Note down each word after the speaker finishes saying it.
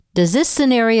Does this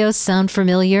scenario sound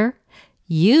familiar?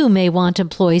 You may want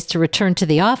employees to return to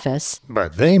the office,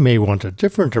 but they may want a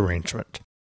different arrangement.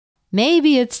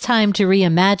 Maybe it's time to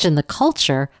reimagine the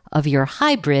culture of your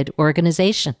hybrid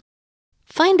organization.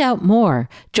 Find out more.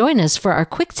 Join us for our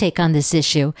quick take on this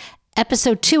issue,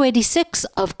 episode 286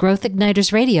 of Growth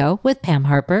Igniters Radio with Pam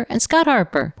Harper and Scott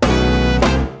Harper.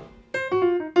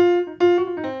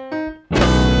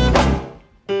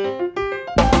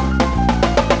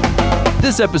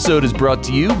 This episode is brought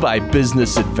to you by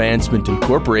Business Advancement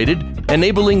Incorporated,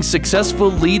 enabling successful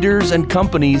leaders and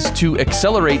companies to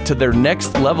accelerate to their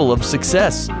next level of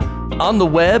success. On the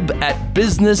web at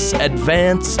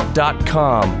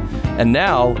businessadvance.com. And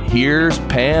now, here's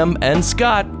Pam and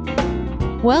Scott.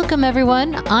 Welcome,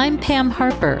 everyone. I'm Pam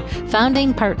Harper,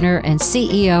 founding partner and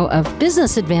CEO of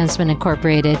Business Advancement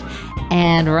Incorporated.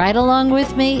 And right along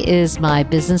with me is my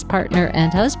business partner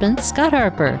and husband, Scott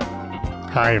Harper.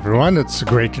 Hi, everyone. It's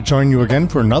great to join you again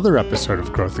for another episode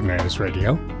of Growth Igniters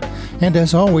Radio. And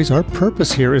as always, our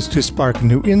purpose here is to spark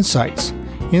new insights,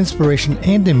 inspiration,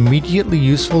 and immediately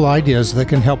useful ideas that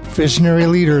can help visionary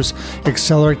leaders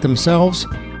accelerate themselves,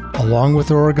 along with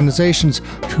their organizations,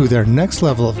 to their next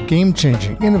level of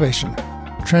game-changing innovation,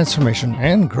 transformation,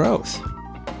 and growth.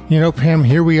 You know, Pam,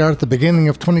 here we are at the beginning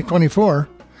of 2024.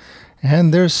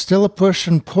 And there's still a push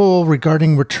and pull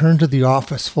regarding return to the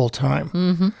office full-time.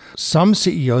 Mm-hmm. Some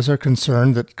CEOs are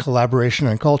concerned that collaboration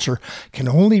and culture can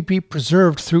only be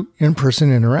preserved through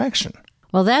in-person interaction.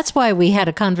 Well, that's why we had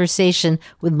a conversation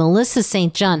with Melissa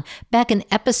St. John back in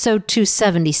episode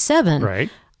 277,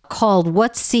 called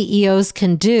What CEOs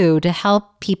Can Do to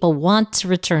Help People Want to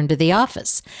Return to the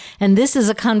Office. And this is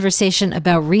a conversation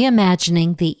about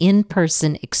reimagining the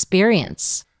in-person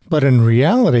experience. But in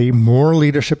reality, more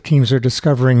leadership teams are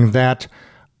discovering that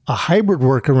a hybrid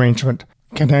work arrangement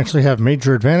can actually have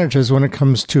major advantages when it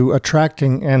comes to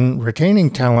attracting and retaining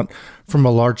talent from a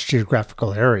large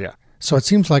geographical area. So it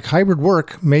seems like hybrid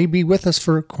work may be with us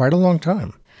for quite a long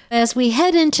time. As we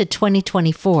head into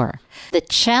 2024, the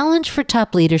challenge for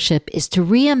top leadership is to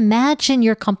reimagine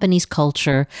your company's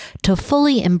culture to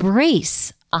fully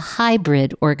embrace a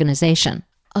hybrid organization.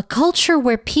 A culture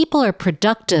where people are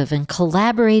productive and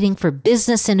collaborating for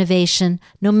business innovation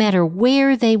no matter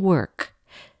where they work.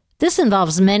 This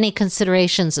involves many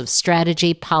considerations of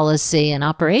strategy, policy, and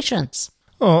operations.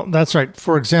 Oh, that's right.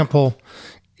 For example,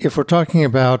 if we're talking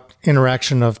about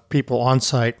interaction of people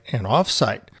on-site and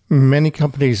off-site, many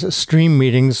companies stream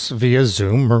meetings via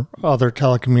Zoom or other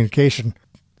telecommunication.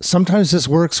 Sometimes this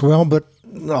works well, but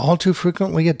all too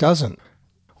frequently it doesn't.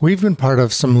 We've been part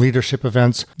of some leadership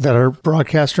events that are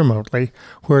broadcast remotely,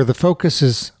 where the focus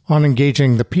is on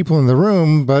engaging the people in the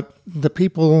room, but the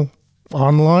people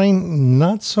online,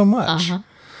 not so much.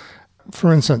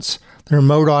 For instance, the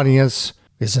remote audience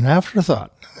is an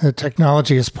afterthought. The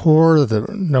technology is poor,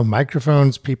 no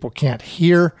microphones, people can't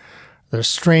hear. There's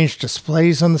strange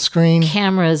displays on the screen.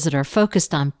 Cameras that are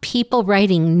focused on people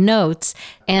writing notes,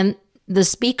 and the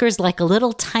speaker's like a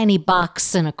little tiny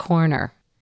box in a corner.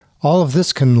 All of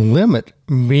this can limit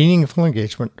meaningful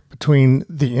engagement between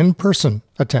the in-person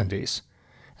attendees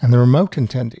and the remote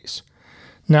attendees.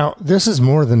 Now, this is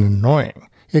more than annoying.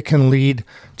 It can lead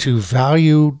to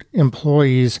valued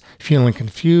employees feeling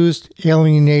confused,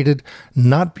 alienated,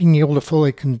 not being able to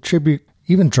fully contribute,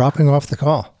 even dropping off the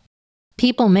call.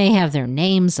 People may have their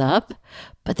names up,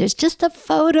 but there's just a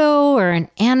photo or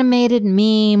an animated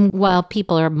meme while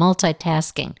people are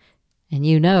multitasking. And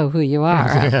you know who you are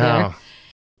out there.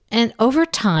 And over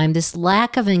time, this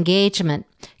lack of engagement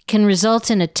can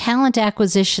result in a talent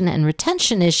acquisition and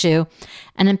retention issue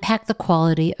and impact the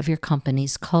quality of your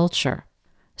company's culture.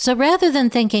 So rather than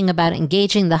thinking about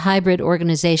engaging the hybrid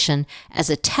organization as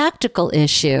a tactical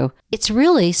issue, it's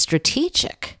really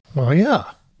strategic. Well,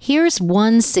 yeah. Here's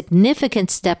one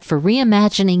significant step for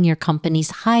reimagining your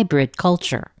company's hybrid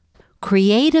culture.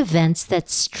 Create events that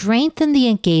strengthen the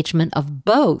engagement of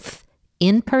both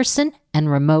in-person and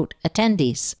remote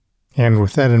attendees. And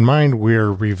with that in mind,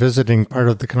 we're revisiting part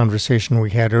of the conversation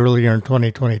we had earlier in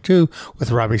 2022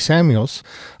 with Robbie Samuels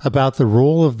about the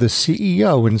role of the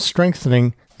CEO in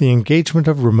strengthening the engagement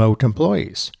of remote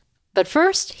employees. But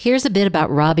first, here's a bit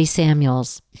about Robbie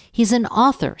Samuels. He's an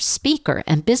author, speaker,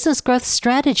 and business growth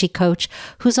strategy coach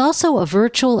who's also a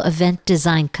virtual event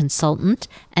design consultant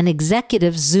and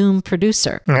executive Zoom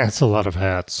producer. That's a lot of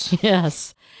hats.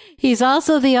 Yes. He's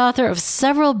also the author of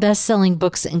several best-selling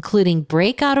books, including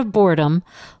Break Out of Boredom,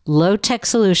 Low-Tech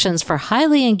Solutions for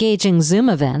Highly Engaging Zoom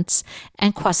Events,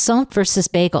 and Croissant versus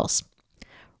Bagels.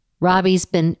 Robbie's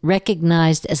been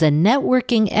recognized as a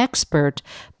networking expert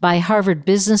by Harvard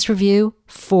Business Review,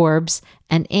 Forbes,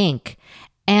 and Inc.,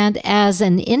 and as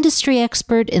an industry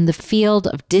expert in the field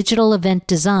of digital event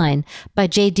design by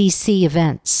JDC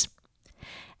Events.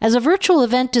 As a virtual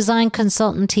event design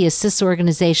consultant, he assists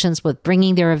organizations with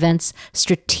bringing their events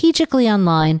strategically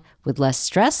online with less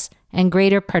stress and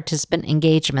greater participant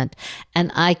engagement.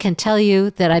 And I can tell you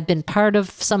that I've been part of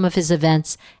some of his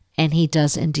events, and he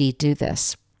does indeed do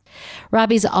this.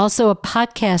 Robbie's also a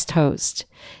podcast host.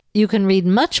 You can read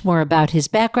much more about his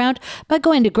background by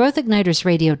going to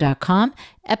growthignitersradio.com,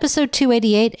 episode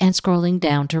 288, and scrolling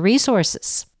down to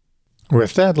resources.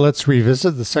 With that, let's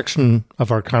revisit the section of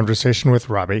our conversation with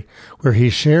Robbie, where he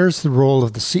shares the role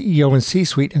of the CEO and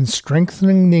C-suite in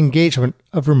strengthening the engagement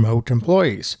of remote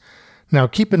employees. Now,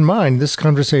 keep in mind, this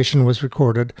conversation was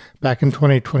recorded back in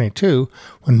 2022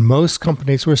 when most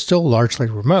companies were still largely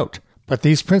remote. But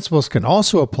these principles can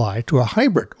also apply to a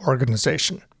hybrid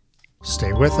organization.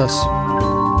 Stay with us.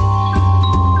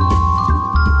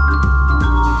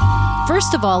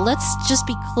 First of all, let's just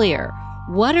be clear.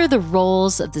 What are the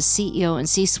roles of the CEO and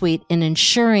C-suite in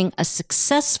ensuring a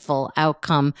successful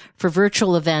outcome for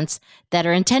virtual events that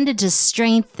are intended to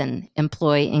strengthen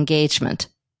employee engagement?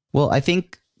 Well, I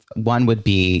think one would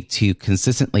be to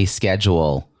consistently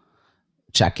schedule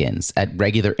check-ins at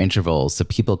regular intervals so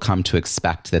people come to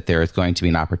expect that there is going to be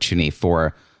an opportunity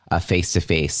for a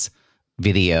face-to-face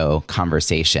video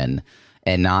conversation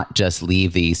and not just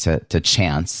leave these to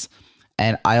chance.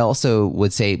 And I also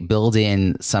would say build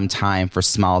in some time for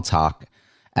small talk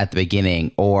at the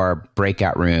beginning or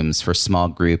breakout rooms for small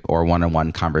group or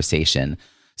one-on-one conversation.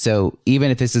 So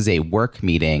even if this is a work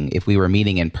meeting, if we were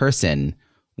meeting in person,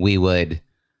 we would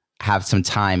have some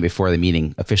time before the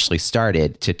meeting officially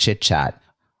started to chit-chat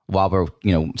while we're,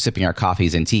 sipping our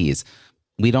coffees and teas.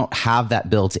 We don't have that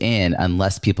built in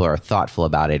unless people are thoughtful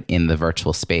about it in the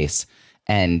virtual space.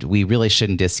 And we really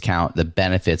shouldn't discount the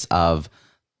benefits of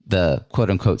the quote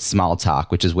unquote small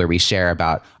talk, which is where we share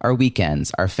about our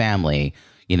weekends, our family,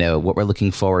 what we're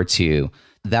looking forward to.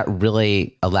 That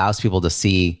really allows people to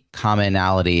see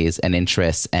commonalities and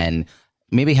interests and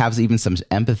maybe have even some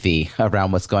empathy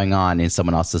around what's going on in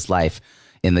someone else's life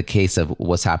in the case of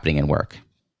what's happening in work.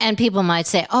 And people might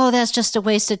say, oh, that's just a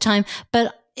waste of time.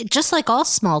 But just like all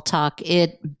small talk,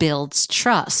 it builds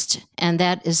trust. And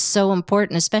that is so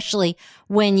important, especially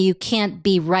when you can't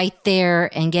be right there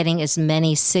and getting as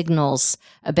many signals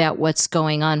about what's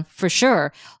going on, for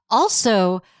sure.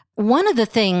 Also, one of the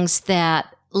things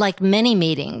that, like many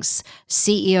meetings,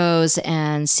 CEOs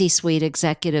and C-suite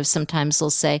executives sometimes will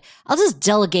say, I'll just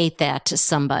delegate that to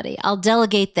somebody. I'll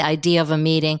delegate the idea of a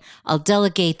meeting. I'll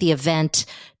delegate the event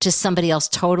to somebody else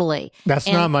totally. That's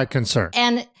not my concern.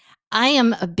 And I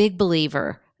am a big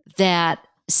believer that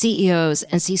CEOs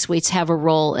and C-suites have a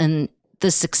role in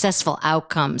the successful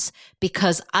outcomes,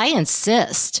 because I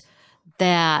insist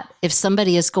that if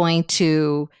somebody is going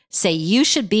to say, you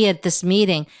should be at this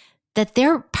meeting, that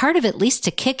they're part of at least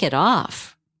to kick it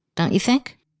off. Don't you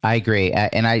think? I agree.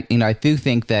 And I do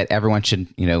think that everyone should,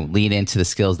 lean into the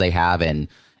skills they have and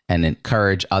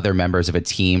encourage other members of a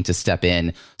team to step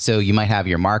in. So you might have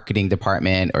your marketing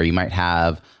department, or you might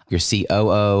have your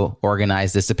COO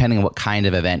organize this, depending on what kind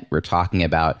of event we're talking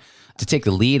about, to take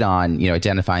the lead on,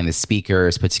 identifying the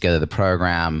speakers, put together the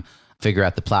program, figure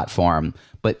out the platform,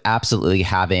 but absolutely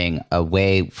having a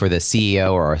way for the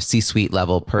CEO or a C-suite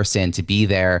level person to be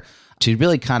there to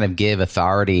really kind of give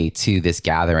authority to this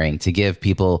gathering, to make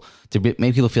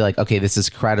people feel like, okay, this is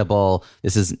credible,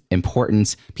 this is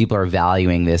important, people are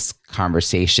valuing this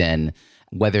conversation,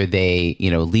 whether they,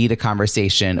 lead a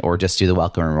conversation or just do the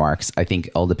welcome remarks. I think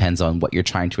it all depends on what you're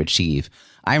trying to achieve.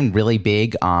 I'm really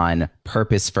big on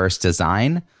purpose-first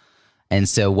design. And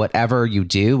so whatever you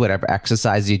do, whatever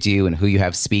exercise you do and who you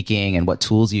have speaking and what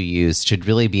tools you use should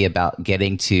really be about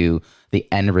getting to the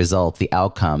end result, the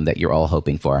outcome that you're all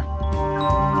hoping for.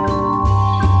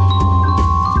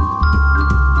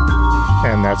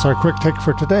 And that's our quick take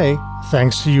for today.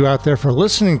 Thanks to you out there for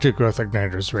listening to Growth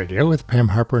Igniters Radio with Pam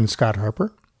Harper and Scott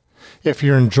Harper. If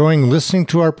you're enjoying listening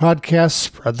to our podcast,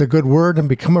 spread the good word and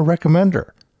become a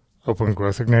recommender. Open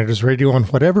Growth Igniters Radio on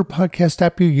whatever podcast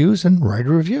app you use and write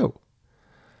a review.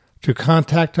 To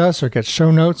contact us or get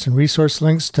show notes and resource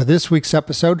links to this week's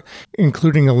episode,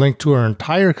 including a link to our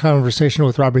entire conversation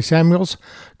with Robbie Samuels,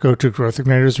 go to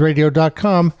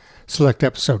growthignitersradio.com, select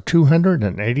episode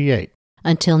 288.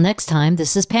 Until next time,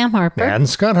 this is Pam Harper and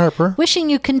Scott Harper,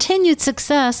 wishing you continued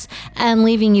success and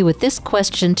leaving you with this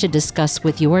question to discuss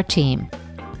with your team.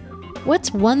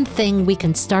 What's one thing we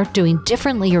can start doing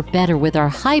differently or better with our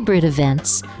hybrid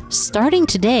events, starting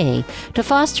today, to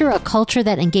foster a culture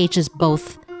that engages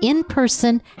both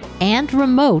in-person and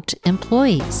remote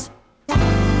employees?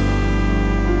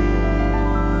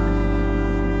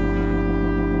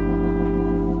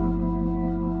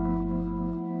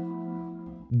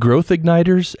 Growth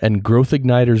Igniters and Growth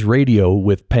Igniters Radio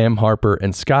with Pam Harper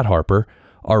and Scott Harper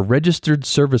are registered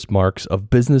service marks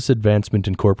of Business Advancement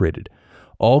Incorporated.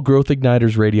 All Growth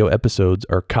Igniters Radio episodes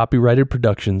are copyrighted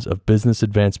productions of Business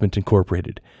Advancement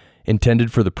Incorporated,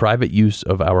 intended for the private use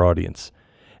of our audience.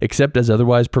 Except as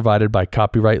otherwise provided by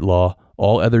copyright law,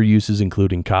 all other uses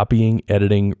including copying,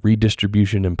 editing,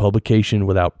 redistribution, and publication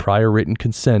without prior written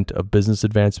consent of Business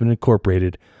Advancement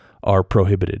Incorporated are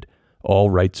prohibited.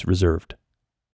 All rights reserved.